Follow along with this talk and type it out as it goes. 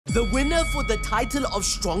The winner for the title of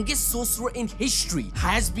strongest sorcerer in history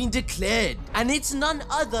has been declared, and it's none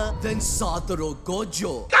other than Satoru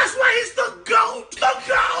Gojo. That's why he's the GOAT! The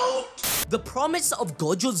GOAT! The promise of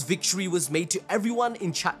Gojo's victory was made to everyone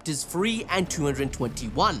in chapters 3 and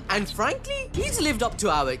 221, and frankly, he's lived up to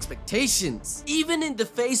our expectations. Even in the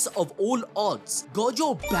face of all odds,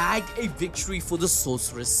 Gojo bagged a victory for the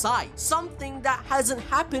sorcerer's side, something that hasn't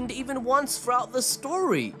happened even once throughout the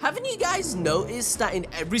story. Haven't you guys noticed that in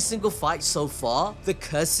every single fight so far, the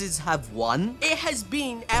curses have won? It has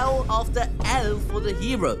been L after L for the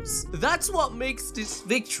heroes. That's what makes this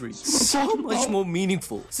victory so much more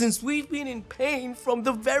meaningful, since we've been in pain from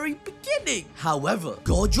the very beginning. However,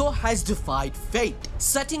 Gojo has defied fate,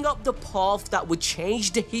 setting up the path that would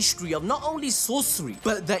change the history of not only sorcery,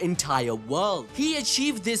 but the entire world. He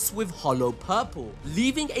achieved this with Hollow Purple,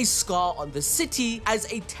 leaving a scar on the city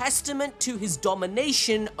as a testament to his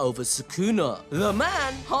domination over Sukuna. The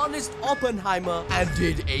man harnessed Oppenheimer and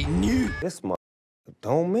did a nuke. This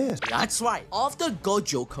don't miss. That's right. After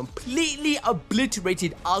Gojo completely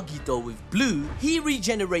obliterated Agito with blue, he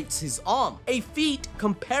regenerates his arm, a feat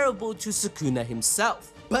comparable to Sukuna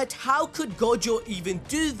himself. But how could Gojo even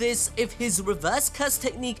do this if his reverse curse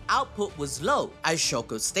technique output was low, as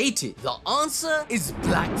Shoko stated? The answer is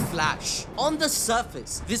Black Flash. On the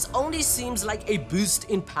surface, this only seems like a boost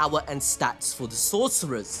in power and stats for the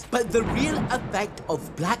sorcerers, but the real effect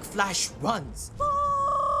of Black Flash runs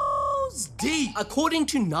deep. According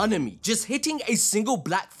to Nanami, just hitting a single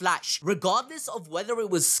Black Flash, regardless of whether it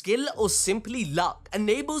was skill or simply luck,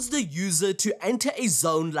 enables the user to enter a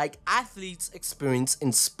zone like athletes experience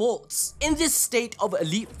in sports. In this state of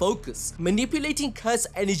elite focus, manipulating curse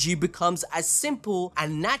energy becomes as simple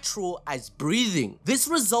and natural as breathing. This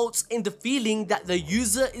results in the feeling that the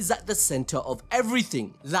user is at the center of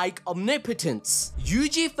everything, like omnipotence.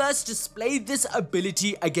 Yuji first displayed this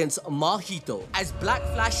ability against Mahito, as Black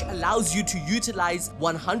Flash allows you to utilize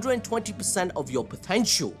 120% of your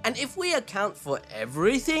potential. And if we account for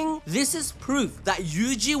everything, this is proof that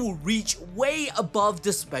Yuji will reach way above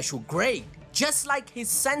the special grade, just like his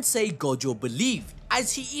sensei Gojo believed.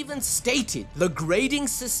 As he even stated, the grading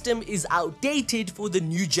system is outdated for the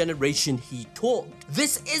new generation he taught.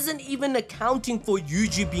 This isn't even accounting for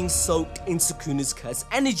Yuji being soaked in Sukuna's curse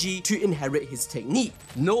energy to inherit his technique.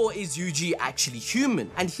 Nor is Yuji actually human,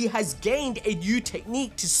 and he has gained a new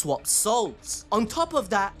technique to swap souls. On top of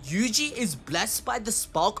that, Yuji is blessed by the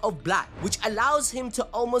Spark of Black, which allows him to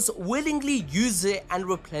almost willingly use it and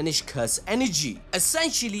replenish curse energy,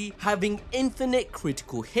 essentially having infinite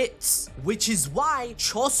critical hits, which is why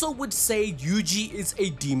Choso would say Yuji is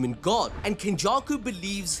a demon god, and Kenjaku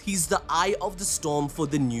believes he's the Eye of the Storm for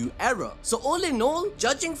the new era. So all in all,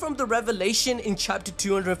 judging from the revelation in chapter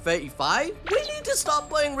 235, we need to start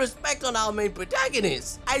putting respect on our main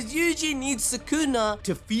protagonist, as Yuji needs Sukuna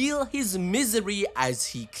to feel his misery as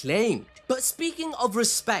he claimed. But speaking of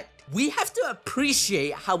respect, we have to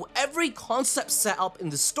appreciate how every concept set up in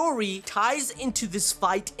the story ties into this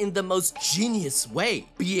fight in the most genius way,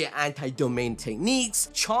 be it anti-domain techniques,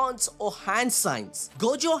 chants, or hand signs.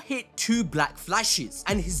 Gojo hit 2 Black Flashes,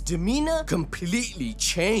 and his demeanor completely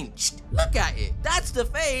changed. Look at it. That's the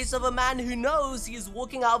face of a man who knows he is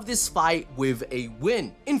walking out of this fight with a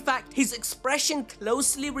win. In fact, his expression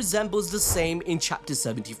closely resembles the same in chapter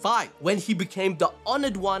 75, when he became the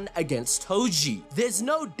honored one against Toji. There's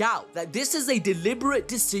no doubt that this is a deliberate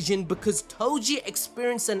decision because Toji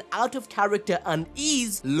experienced an out-of-character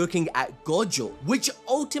unease looking at Gojo, which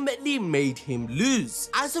ultimately made him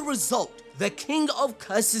lose. As a result, the King of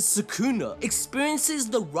Curses Sukuna experiences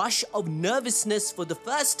the rush of nervousness for the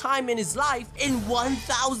first time in his life in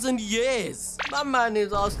 1,000 years. My man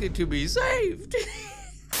is asking to be saved.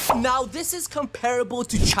 Now, this is comparable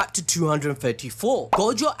to chapter 234.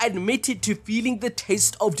 Gojo admitted to feeling the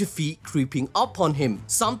taste of defeat creeping up on him,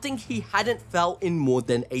 something he hadn't felt in more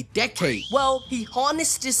than a decade. Well, he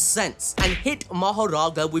harnessed his sense and hit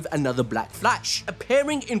Mahoraga with another Black Flash,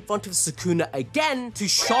 appearing in front of Sukuna again to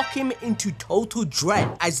shock him into total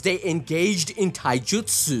dread as they engaged in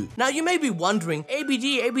taijutsu. Now, you may be wondering,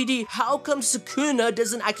 ABD, how come Sukuna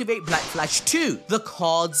doesn't activate Black Flash too? The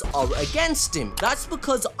cards are against him. That's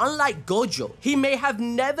because unlike Gojo, he may have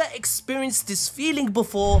never experienced this feeling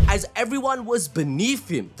before, as everyone was beneath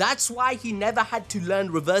him. That's why he never had to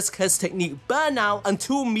learn reverse curse technique burnout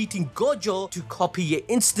until meeting Gojo to copy it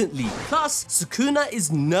instantly. Plus, Sukuna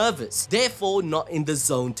is nervous, therefore not in the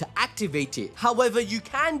zone to activate it. However, you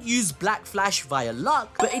can use Black Flash via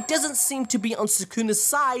luck, but it doesn't seem to be on Sukuna's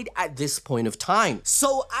side at this point of time.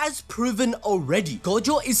 So as proven already,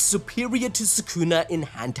 Gojo is superior to Sukuna in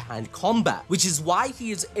hand-to-hand combat, which is why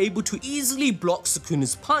he is was able to easily block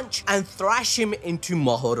Sukuna's punch and thrash him into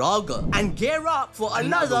Mahoraga and gear up for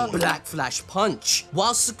another Black Flash punch.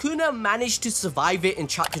 While Sukuna managed to survive it in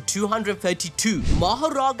chapter 232,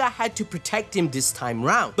 Mahoraga had to protect him this time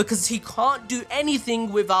round because he can't do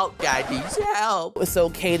anything without Daddy's help. It's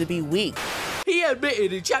okay to be weak. He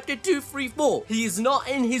admitted in chapter 234 he is not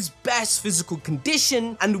in his best physical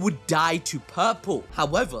condition and would die to purple.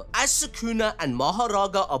 However, as Sukuna and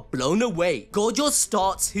Mahoraga are blown away, Gojo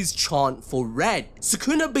starts his chant for red.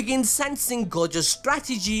 Sukuna begins sensing Gojo's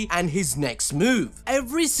strategy and his next move.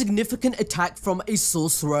 Every significant attack from a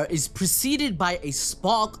sorcerer is preceded by a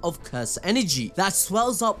spark of curse energy that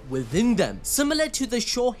swells up within them, similar to the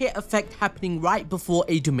sure hit effect happening right before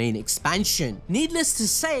a domain expansion. Needless to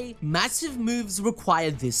say, massive moves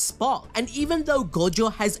require this spark, and even though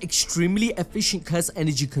Gojo has extremely efficient curse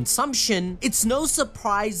energy consumption, it's no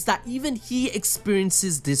surprise that even he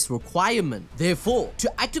experiences this requirement. Therefore,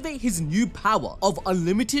 to activate his new power of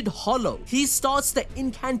unlimited hollow, he starts the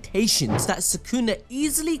incantations that Sukuna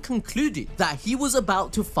easily concluded that he was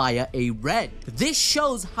about to fire a red. This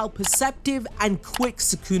shows how perceptive and quick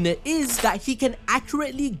Sukuna is that he can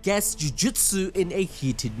accurately guess Jujutsu in a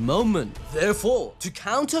heated moment. Therefore, to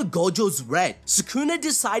counter Gojo's red, Sukuna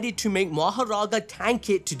decided to make Mahoraga tank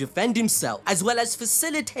it to defend himself, as well as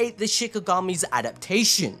facilitate the Shikigami's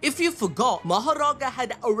adaptation. If you forgot, Mahoraga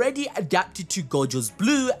had already adapted to Gojo's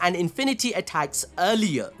blue and infinity attacks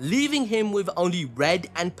earlier, leaving him with only red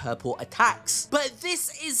and purple attacks. But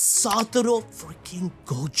this is Satoru freaking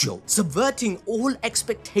Gojo, subverting all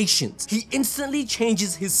expectations. He instantly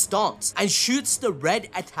changes his stance and shoots the red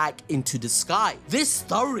attack into the sky. This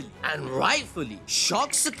thoroughly and rightfully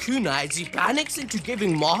shocks Sukuna as he panics into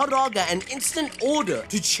giving Mahoraga an instant order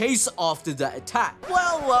to chase after the attack.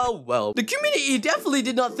 Well. The community definitely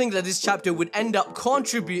did not think that this chapter would end up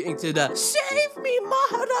contributing to the "Save me,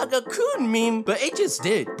 Mahoraga-kun" meme, but it just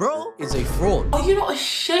did. Bro is a fraud. Are you not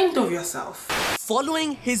ashamed of yourself?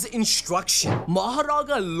 Following his instruction,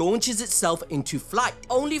 Mahoraga launches itself into flight,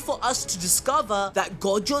 only for us to discover that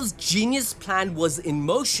Gojo's genius plan was in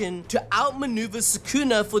motion to outmaneuver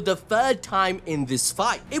Sukuna for the third time in this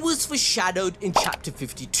fight. It was foreshadowed in chapter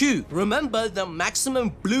 52. Remember the maximum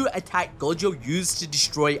blue attack Gojo used to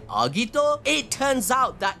destroy Agito? It turns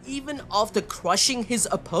out that even after crushing his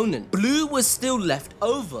opponent, blue was still left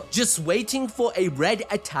over, just waiting for a red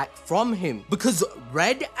attack from him, because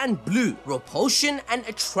red and blue, repulsion and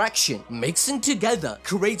attraction mixing together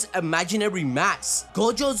creates imaginary mass.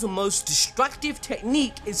 Gojo's most destructive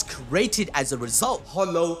technique is created as a result,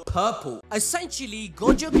 hollow purple. Essentially,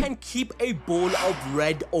 Gojo can keep a ball of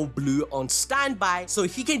red or blue on standby so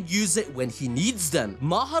he can use it when he needs them.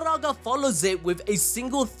 Mahoraga follows it with a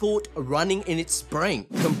single thought running in its brain: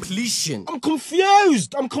 completion. I'm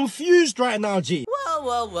confused right now, G.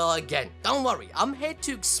 Well, again, don't worry, I'm here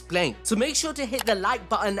to explain. So make sure to hit the like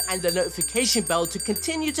button and the notification bell to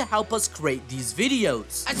continue to help us create these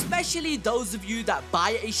videos, especially those of you that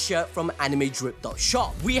buy a shirt from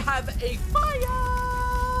animedrip.shop. We have a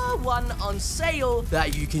fire one on sale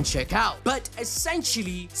that you can check out. But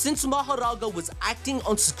essentially, since Mahoraga was acting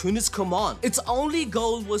on Sukuna's command, its only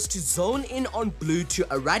goal was to zone in on blue to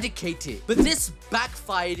eradicate it. But this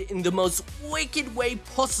backfired in the most wicked way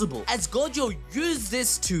possible, as Gojo used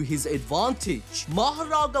this to his advantage.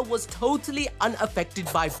 Mahoraga was totally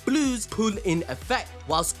unaffected by blue's pull-in effect,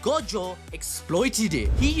 whilst Gojo exploited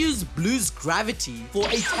it. He used blue's gravity for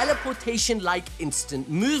a teleportation-like instant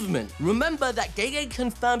movement. Remember that Gege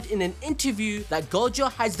confirmed in an interview that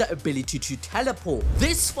Gojo has the ability to teleport.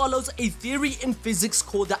 This follows a theory in physics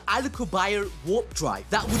called the Alcubierre warp drive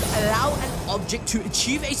that would allow an object to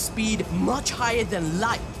achieve a speed much higher than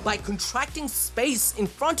light by contracting space in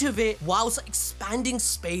front of it whilst expanding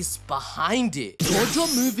space behind it.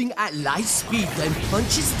 Gojo, moving at light speed, then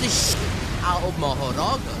punches the shit out of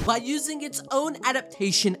Mahoraga by using its own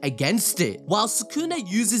adaptation against it, while Sukuna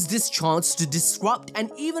uses this chance to disrupt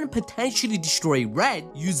and even potentially destroy Red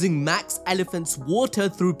using Max Elephant's water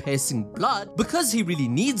through piercing blood. Because he really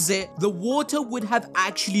needs it, the water would have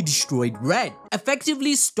actually destroyed Red,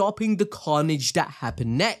 effectively stopping the carnage that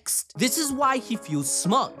happened next. This is why he feels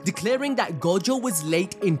smart, declaring that Gojo was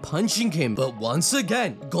late in punching him. But once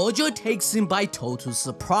again, Gojo takes him by total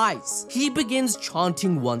surprise. He begins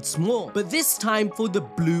chanting once more, but this time for the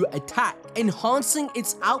blue attack. enhancing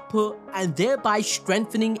its output and thereby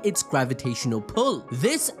strengthening its gravitational pull.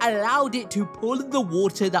 This allowed it to pull the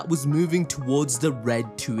water that was moving towards the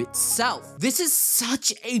red to itself. This is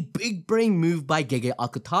such a big brain move by Gege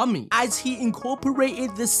Akutami, as he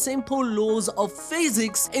incorporated the simple laws of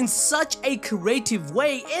physics in such a creative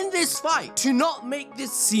way in this fight to not make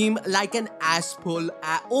this seem like an ass pull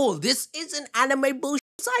at all. This isn't anime bullshit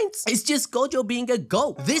science. It's just Gojo being a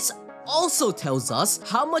go. This also tells us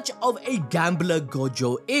how much of a gambler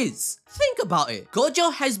Gojo is. Think about it.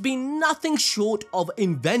 Gojo has been nothing short of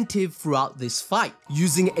inventive throughout this fight,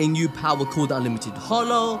 using a new power called Unlimited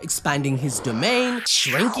Hollow, expanding his domain,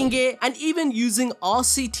 shrinking it, and even using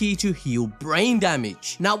RCT to heal brain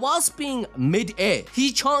damage. Now, whilst being mid-air,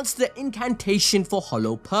 he chants the incantation for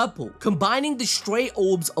Hollow Purple, combining the stray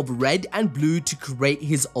orbs of red and blue to create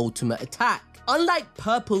his ultimate attack. Unlike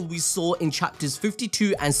Purple we saw in chapters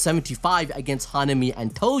 52 and 75 against Hanami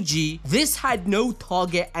and Toji, this had no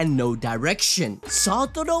target and no direction.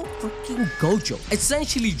 Satoru freaking Gojo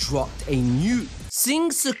essentially dropped a nuke. Seeing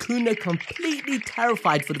Sukuna completely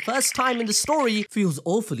terrified for the first time in the story feels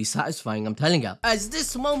awfully satisfying, I'm telling you. As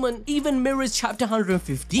this moment even mirrors chapter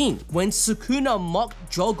 115, when Sukuna mocked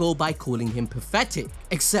Jogo by calling him pathetic.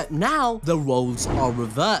 Except now, the roles are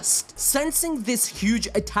reversed. Sensing this huge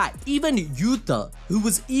attack, even Yuta, who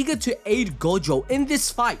was eager to aid Gojo in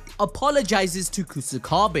this fight, apologizes to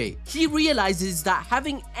Kusakabe. He realizes that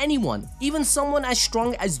having anyone, even someone as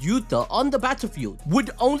strong as Yuta, on the battlefield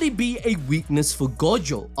would only be a weakness for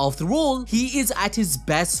Gojo. After all, he is at his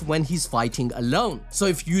best when he's fighting alone. So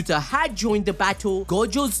if Yuta had joined the battle,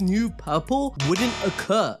 Gojo's new purple wouldn't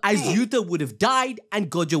occur, as Yuta would have died and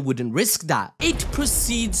Gojo wouldn't risk that. It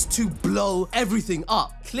proceeds to blow everything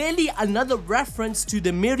up. Clearly another reference to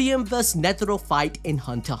the Miriam vs Netero fight in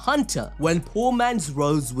Hunter x Hunter, when Poor Man's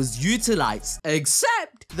Rose was utilized.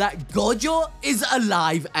 Except that Gojo is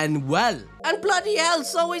alive and well. And bloody hell,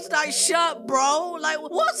 so is that shirt, bro. Like,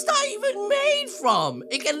 what's that even made from?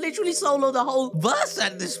 It can literally solo the whole verse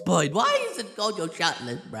at this point. Why isn't Gojo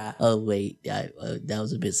shirtless, bruh? Oh, wait, that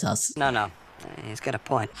was a bit sus. No. He's got a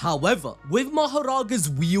point. However, with Mahoraga's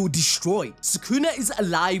wheel destroyed, Sukuna is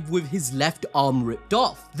alive with his left arm ripped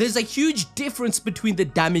off. There's a huge difference between the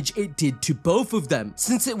damage it did to both of them.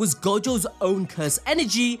 Since it was Gojo's own curse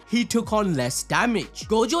energy, he took on less damage.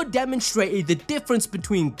 Gojo demonstrated the difference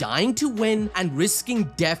between dying to win and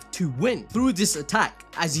risking death to win through this attack.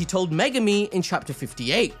 As he told Megami in chapter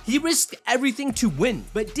 58, he risked everything to win,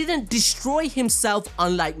 but didn't destroy himself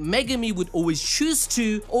unlike Megami would always choose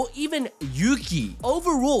to, or even Yuki.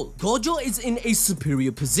 Overall, Gojo is in a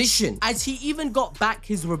superior position, as he even got back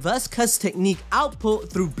his reverse curse technique output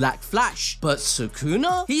through Black Flash. But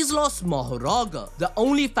Sukuna? He's lost Mahoraga, the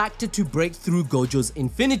only factor to break through Gojo's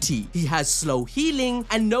infinity. He has slow healing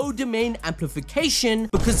and no domain amplification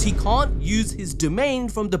because he can't use his domain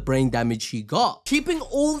from the brain damage he got. Keeping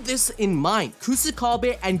all this in mind,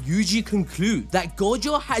 Kusakabe and Yuji conclude that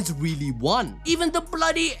Gojo has really won. Even the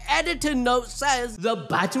bloody editor note says the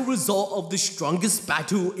battle result of the strongest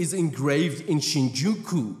battle is engraved in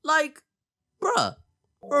Shinjuku. Like, bruh,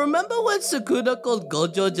 remember when Sukuna called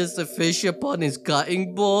Gojo just a fish upon his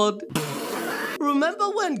cutting board? Remember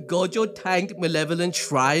when Gojo tanked Malevolent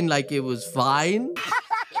Shrine like it was fine?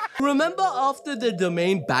 Remember after the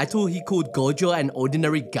domain battle he called Gojo an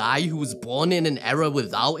ordinary guy who was born in an era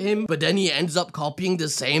without him, but then he ends up copying the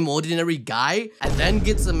same ordinary guy and then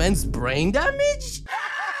gets immense brain damage?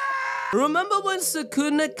 Remember when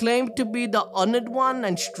Sukuna claimed to be the honored one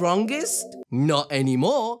and strongest? Not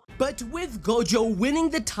anymore. But with Gojo winning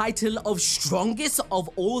the title of strongest of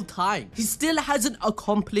all time, he still hasn't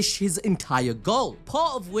accomplished his entire goal,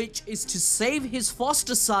 part of which is to save his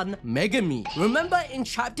foster son, Megami. Remember in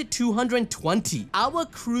chapter 220, our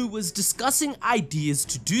crew was discussing ideas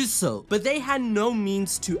to do so, but they had no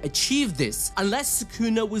means to achieve this unless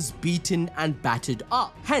Sukuna was beaten and battered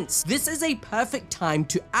up. Hence, this is a perfect time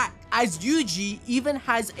to act, as Yuji even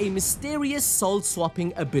has a mysterious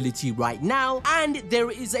soul-swapping ability right now, and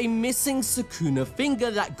there is a missing Sukuna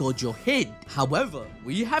finger that Gojo hid. However,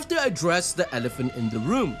 we have to address the elephant in the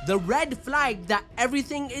room, the red flag that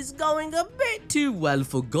everything is going a bit too well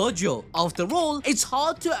for Gojo. After all, it's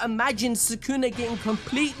hard to imagine Sukuna getting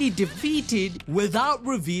completely defeated without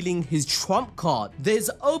revealing his trump card. There's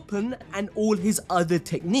open and all his other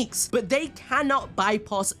techniques, but they cannot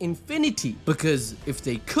bypass infinity, because if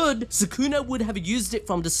they could, Sukuna would have used it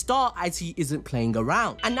from the start as he isn't playing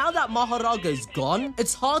around. And now that Mahoraga is gone,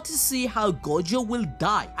 it's hard start to see how Gojo will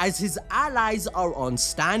die as his allies are on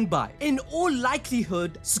standby. In all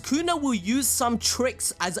likelihood, Sukuna will use some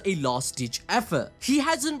tricks as a last-ditch effort. He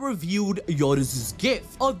hasn't revealed Yoruzu's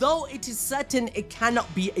gift, although it is certain it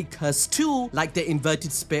cannot be a cursed tool like the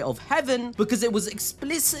inverted spear of heaven because it was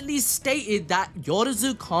explicitly stated that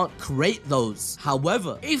Yoruzu can't create those.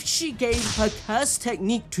 However, if she gave her curse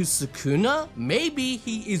technique to Sukuna, maybe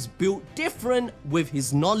he is built different with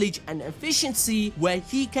his knowledge and efficiency where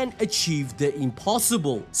he can achieve the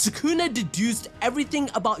impossible. Sukuna deduced everything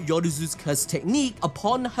about Yoruzu's curse technique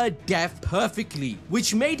upon her death perfectly,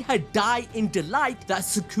 which made her die in delight that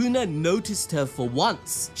Sukuna noticed her for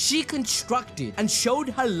once. She constructed and showed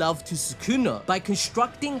her love to Sukuna by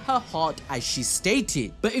constructing her heart as she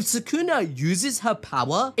stated. But if Sukuna uses her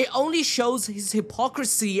power, it only shows his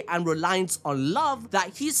hypocrisy and reliance on love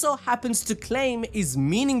that he so happens to claim is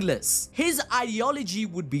meaningless. His ideology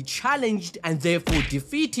would be challenged and therefore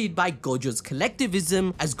defeated by Gojo's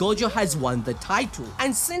collectivism, as Gojo has won the title.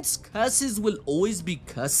 And since curses will always be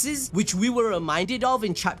curses, which we were reminded of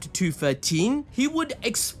in chapter 213, he would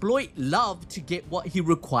exploit love to get what he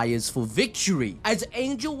requires for victory, as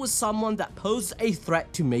Angel was someone that posed a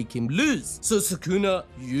threat to make him lose. So Sukuna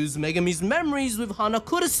used Megami's memories with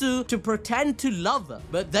Hanakurasu to pretend to love her,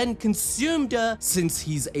 but then consumed her since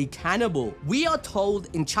he's a cannibal. We are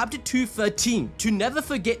told in chapter 213 to never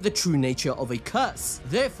forget the true nature of a curse.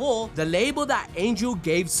 Therefore, the label that Angel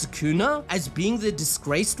gave Sukuna as being the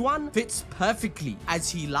disgraced one fits perfectly, as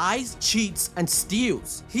he lies, cheats, and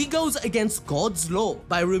steals. He goes against God's law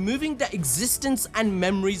by removing the existence and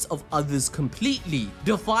memories of others completely,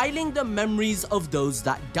 defiling the memories of those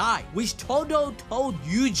that die, which Todo told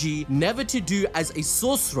Yuji never to do as a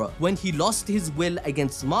sorcerer when he lost his will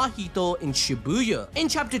against Mahito in Shibuya. In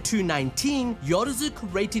chapter 219, Yoruzu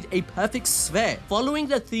created a perfect sphere following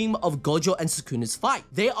the theme of Gojo and Sukuna's fight.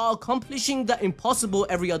 They are accomplishing the impossible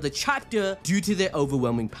every other chapter due to their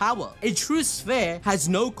overwhelming power. A true sphere has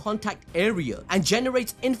no contact area and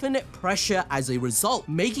generates infinite pressure as a result,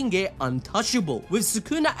 making it untouchable, with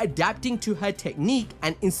Sukuna adapting to her technique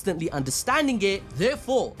and instantly understanding it.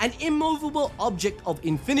 Therefore, an immovable object of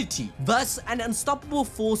infinity versus an unstoppable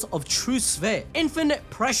force of true sphere. Infinite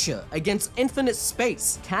pressure against infinite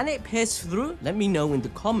space. Can it pierce through? Let me know in the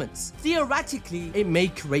comments. Theoretically, it may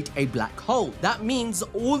create a black hole. That means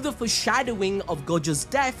all the foreshadowing of Gojo's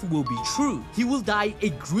death will be true. He will die a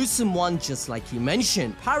gruesome one just like he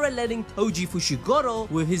mentioned, paralleling Toji Fushiguro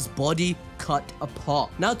with his body cut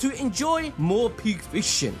apart. Now, to enjoy more peak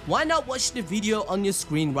fiction, why not watch the video on your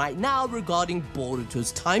screen right now regarding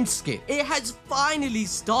Boruto's time skip? It has finally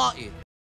started.